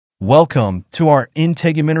Welcome to our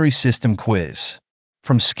Integumentary System quiz.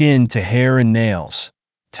 From skin to hair and nails,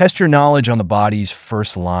 test your knowledge on the body's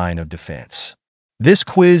first line of defense. This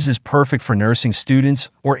quiz is perfect for nursing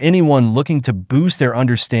students or anyone looking to boost their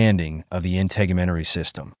understanding of the integumentary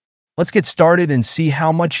system. Let's get started and see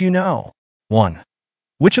how much you know. 1.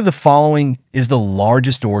 Which of the following is the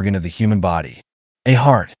largest organ of the human body? A.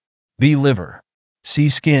 Heart. B. Liver. C.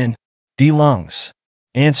 Skin. D. Lungs.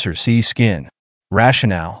 Answer: C. Skin.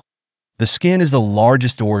 Rationale: the skin is the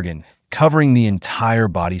largest organ, covering the entire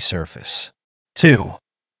body surface. 2.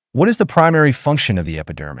 What is the primary function of the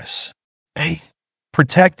epidermis? A.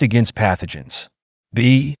 Protect against pathogens.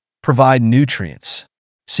 B. Provide nutrients.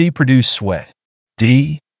 C. Produce sweat.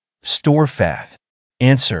 D. Store fat.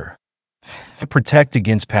 Answer: protect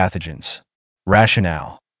against pathogens.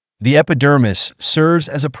 Rationale: the epidermis serves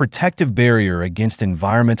as a protective barrier against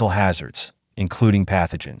environmental hazards, including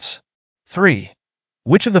pathogens. 3.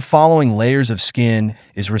 Which of the following layers of skin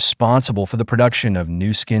is responsible for the production of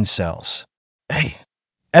new skin cells? A.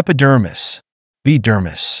 Epidermis. B.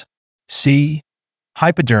 Dermis. C.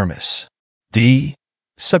 Hypodermis. D.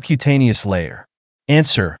 Subcutaneous layer.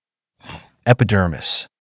 Answer: epidermis.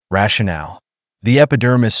 Rationale: the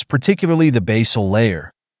epidermis, particularly the basal layer,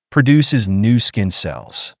 produces new skin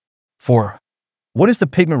cells. 4. What is the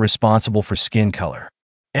pigment responsible for skin color?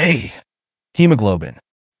 A. Hemoglobin.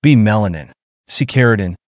 B. Melanin. C.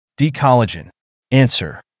 Keratin. D. Collagen.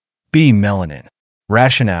 Answer: B. Melanin.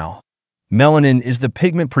 Rationale: melanin is the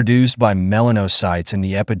pigment produced by melanocytes in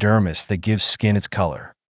the epidermis that gives skin its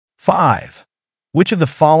color. 5. Which of the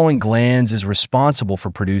following glands is responsible for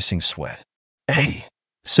producing sweat? A.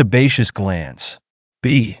 Sebaceous glands.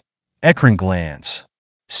 B. Eccrine glands.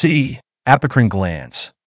 C. Apocrine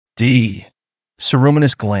glands. D.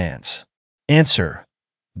 Ceruminous glands. Answer: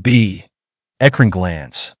 B. Eccrine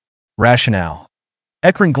glands. Rationale: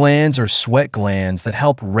 eccrine glands are sweat glands that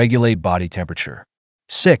help regulate body temperature.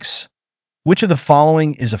 6. Which of the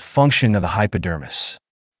following is a function of the hypodermis?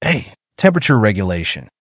 A. Temperature regulation.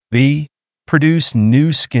 B. Produce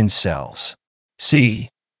new skin cells. C.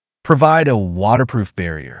 Provide a waterproof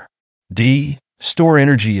barrier. D. Store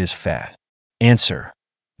energy as fat. Answer: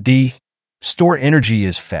 D. Store energy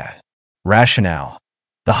as fat. Rationale: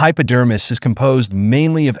 the hypodermis is composed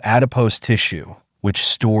mainly of adipose tissue, which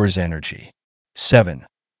stores energy. 7.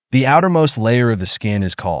 The outermost layer of the skin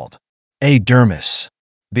is called A. Dermis.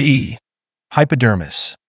 B.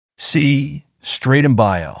 Hypodermis. C. Stratum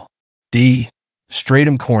bile. D.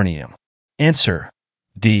 Stratum corneum. Answer: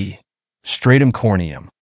 D. Stratum corneum.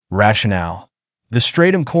 Rationale: the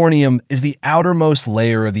stratum corneum is the outermost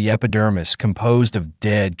layer of the epidermis composed of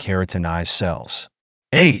dead keratinized cells.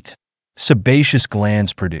 8. Sebaceous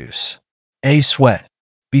glands produce A. Sweat.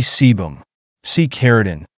 B. sebum. C.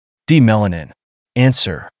 Keratin. D. Melanin.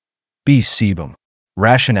 Answer: B. Sebum.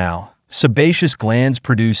 Rationale: sebaceous glands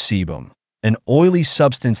produce sebum, an oily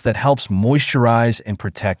substance that helps moisturize and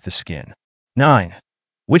protect the skin. 9.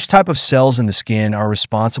 Which type of cells in the skin are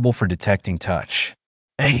responsible for detecting touch?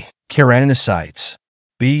 A. Keratinocytes.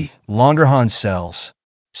 B. Langerhans cells.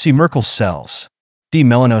 C. Merkel cells. D.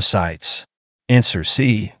 Melanocytes. Answer: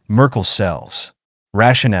 C. Merkel cells.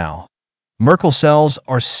 Rationale: Merkel cells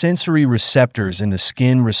are sensory receptors in the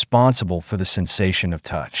skin responsible for the sensation of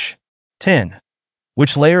touch. 10.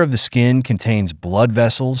 Which layer of the skin contains blood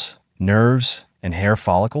vessels, nerves, and hair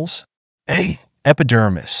follicles? A.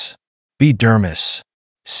 Epidermis. B. Dermis.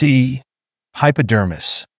 C.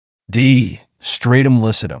 Hypodermis. D. Stratum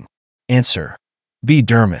lucidum. Answer: B.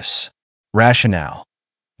 Dermis. Rationale: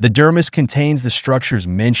 the dermis contains the structures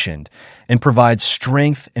mentioned and provides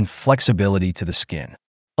strength and flexibility to the skin.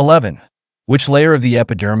 11. Which layer of the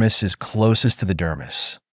epidermis is closest to the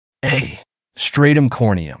dermis? A. Stratum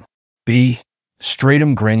corneum. B.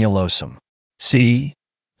 Stratum granulosum. C.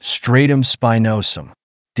 Stratum spinosum.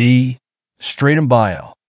 D. Stratum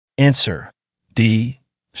bile. Answer: D.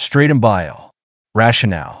 Stratum bile.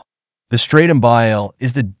 Rationale: the stratum bile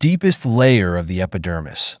is the deepest layer of the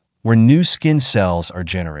epidermis, where new skin cells are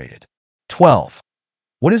generated. 12.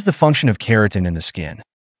 What is the function of keratin in the skin?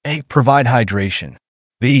 A. Provide hydration.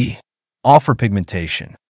 B. Offer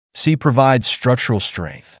pigmentation. C. Provide structural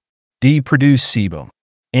strength. D. Produce sebum.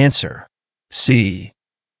 Answer: C.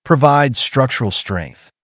 Provide structural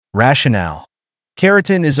strength. Rationale: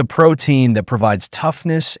 keratin is a protein that provides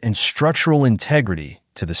toughness and structural integrity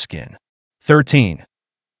to the skin. 13.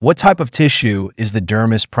 What type of tissue is the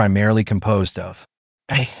dermis primarily composed of?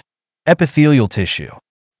 A. Epithelial tissue.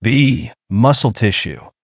 B. Muscle tissue.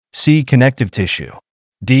 C. Connective tissue.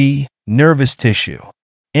 D. Nervous tissue.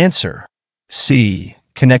 Answer: C.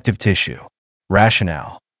 Connective tissue.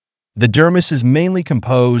 Rationale: The dermis is mainly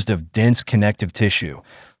composed of dense connective tissue,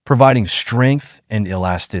 providing strength and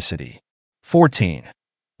elasticity. 14.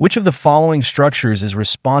 Which of the following structures is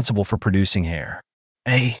responsible for producing hair?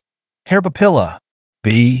 A. Hair papilla.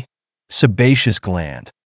 B. Sebaceous gland.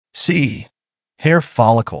 C. Hair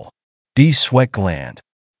follicle. D. Sweat gland.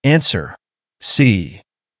 Answer: C.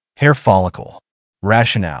 Hair follicle.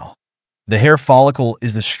 Rationale: the hair follicle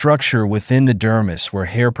is the structure within the dermis where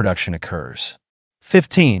hair production occurs.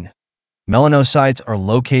 15. Melanocytes are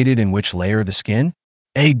located in which layer of the skin?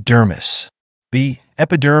 A. Dermis. B.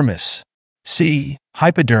 Epidermis. C.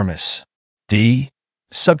 Hypodermis. D.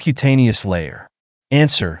 Subcutaneous layer.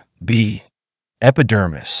 Answer: B.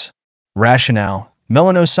 Epidermis. Rationale: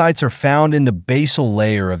 melanocytes are found in the basal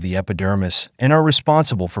layer of the epidermis and are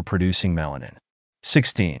responsible for producing melanin.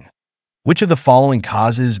 16. Which of the following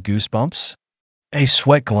causes goosebumps? A.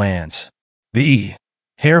 Sweat glands. B.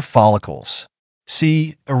 Hair follicles.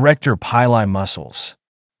 C. Erector pili muscles.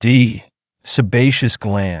 D. Sebaceous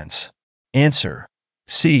glands. Answer: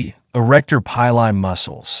 C. Erector pili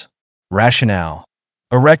muscles. Rationale: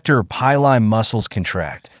 erector pili muscles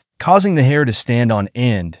contract, causing the hair to stand on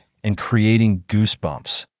end and creating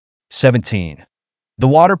goosebumps. 17. The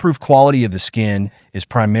waterproof quality of the skin is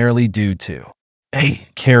primarily due to A.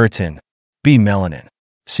 Keratin. B. Melanin.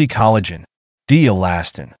 C. Collagen. D.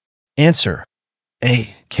 Elastin. Answer: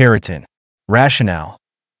 A. Keratin. Rationale: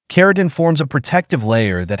 keratin forms a protective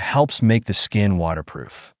layer that helps make the skin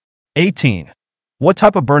waterproof. 18. What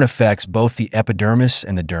type of burn affects both the epidermis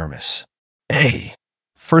and the dermis? A.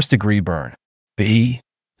 First-degree burn. B.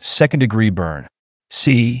 Second-degree burn.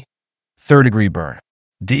 C. Third-degree burn.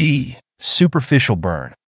 D. Superficial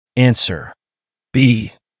burn. Answer: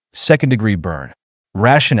 B. Second-degree burn.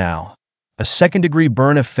 Rationale: a second-degree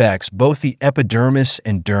burn affects both the epidermis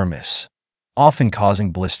and dermis, often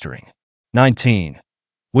causing blistering. 19.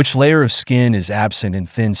 Which layer of skin is absent in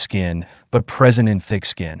thin skin but present in thick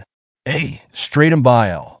skin? A. Stratum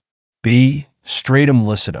bile. B. Stratum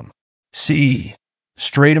lucidum. C.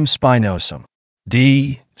 Stratum spinosum.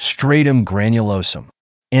 D. Stratum granulosum.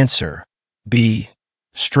 Answer: B.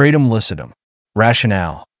 Stratum lucidum.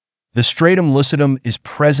 Rationale: the stratum lucidum is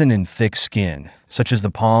present in thick skin, such as the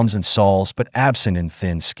palms and soles, but absent in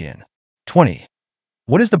thin skin. 20.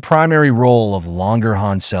 What is the primary role of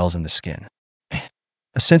Langerhans cells in the skin?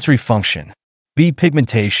 A. Sensory function. B.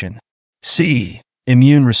 Pigmentation. C.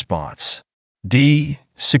 Immune response. D.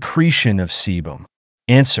 Secretion of sebum.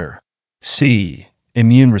 Answer: C.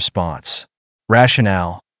 Immune response.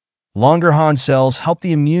 Rationale: Langerhans cells help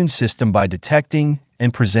the immune system by detecting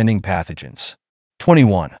and presenting pathogens.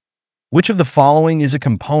 21. Which of the following is a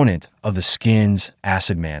component of the skin's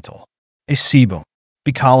acid mantle? A. Sebum.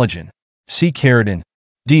 B. Collagen. C. Keratin.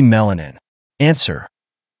 D. Melanin. Answer: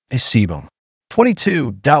 A. Sebum.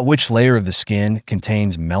 22. Which layer of the skin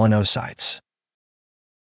contains melanocytes?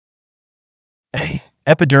 A.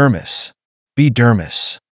 Epidermis. B.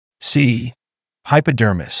 Dermis. C.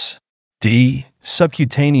 Hypodermis. D.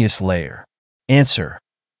 Subcutaneous layer. Answer: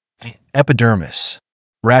 A. Epidermis.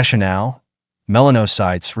 Rationale: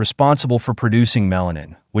 melanocytes responsible for producing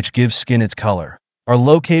melanin, which gives skin its color, are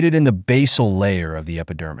located in the basal layer of the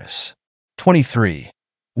epidermis. 23.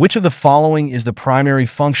 Which of the following is the primary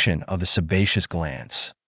function of the sebaceous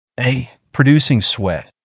glands? A. Producing sweat.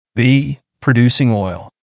 B. Producing oil.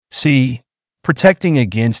 C. Protecting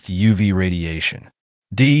against UV radiation.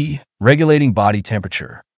 D. Regulating body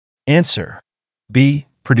temperature. Answer: B.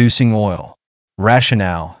 Producing oil.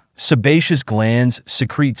 Rationale: sebaceous glands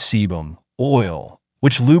secrete sebum, oil,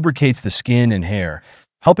 which lubricates the skin and hair,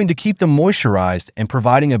 helping to keep them moisturized and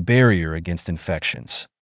providing a barrier against infections.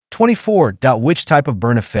 24. Which type of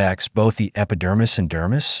burn affects both the epidermis and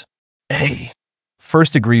dermis? A.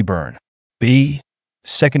 First-degree burn. B.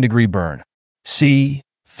 Second-degree burn. C.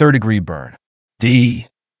 Third-degree burn. D.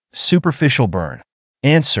 Superficial burn.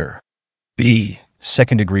 Answer: B.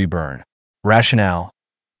 Second-degree burn. Rationale: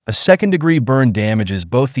 a second-degree burn damages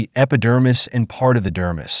both the epidermis and part of the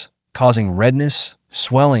dermis, causing redness,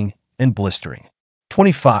 swelling, and blistering.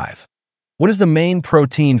 25. What is the main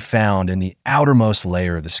protein found in the outermost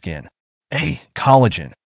layer of the skin? A.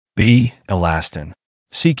 Collagen. B. Elastin.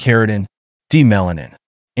 C. Keratin. D. Melanin.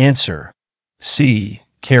 Answer: C.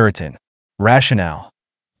 Keratin. Rationale: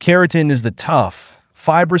 keratin is the tough,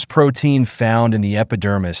 fibrous protein found in the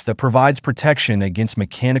epidermis that provides protection against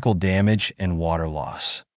mechanical damage and water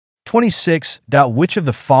loss. 26. Which of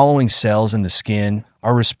the following cells in the skin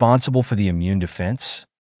are responsible for the immune defense?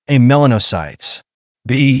 A. Melanocytes.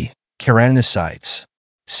 B. Keratinocytes.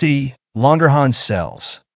 C. Langerhans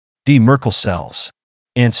cells. D. Merkel cells.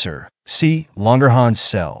 Answer: C. Langerhans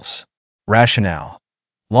cells. Rationale: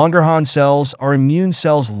 Langerhans cells are immune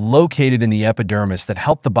cells located in the epidermis that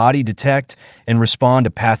help the body detect and respond to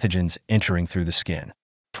pathogens entering through the skin.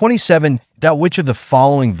 27. Which of the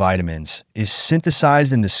following vitamins is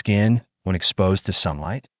synthesized in the skin when exposed to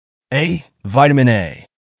sunlight? A. Vitamin A.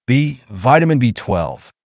 B. Vitamin B12.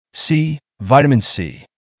 C. Vitamin C.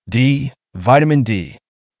 D. Vitamin D.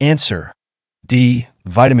 Answer: D.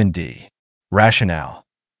 Vitamin D. Rationale: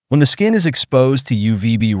 when the skin is exposed to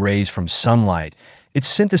UVB rays from sunlight, it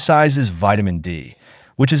synthesizes vitamin D,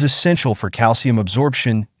 which is essential for calcium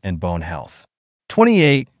absorption and bone health.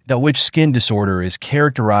 28. Which skin disorder is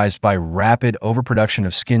characterized by rapid overproduction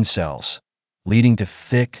of skin cells, leading to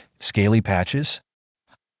thick, scaly patches?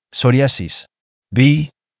 Psoriasis. B.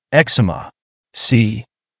 Eczema. C.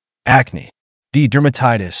 Acne. D.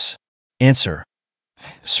 Dermatitis. Answer: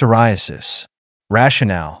 psoriasis.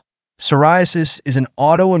 Rationale: psoriasis is an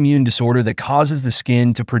autoimmune disorder that causes the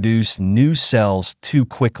skin to produce new cells too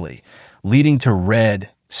quickly, leading to red,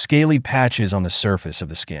 scaly patches on the surface of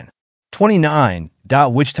the skin. 29.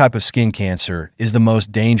 Which type of skin cancer is the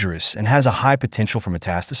most dangerous and has a high potential for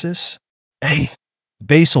metastasis? A.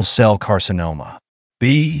 Basal cell carcinoma.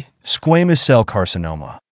 B. Squamous cell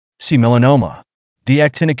carcinoma. C. Melanoma. D.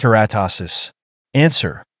 Actinic keratosis.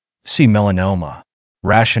 Answer: C. Melanoma.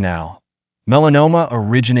 Rationale: melanoma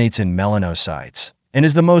originates in melanocytes and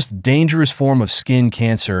is the most dangerous form of skin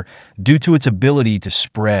cancer due to its ability to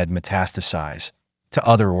spread metastasize to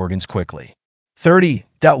other organs quickly. 30.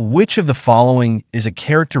 Which of the following is a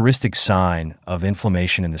characteristic sign of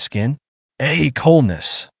inflammation in the skin? A.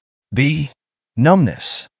 Coldness. B.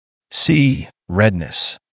 Numbness. C.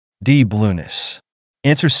 Redness. D. Blueness.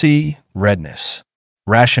 Answer: C. Redness.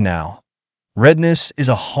 Rationale: redness is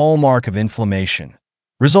a hallmark of inflammation,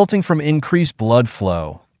 resulting from increased blood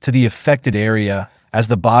flow to the affected area as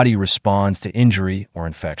the body responds to injury or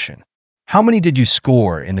infection. How many did you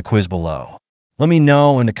score in the quiz below? Let me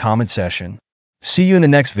know in the comment section. See you in the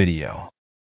next video.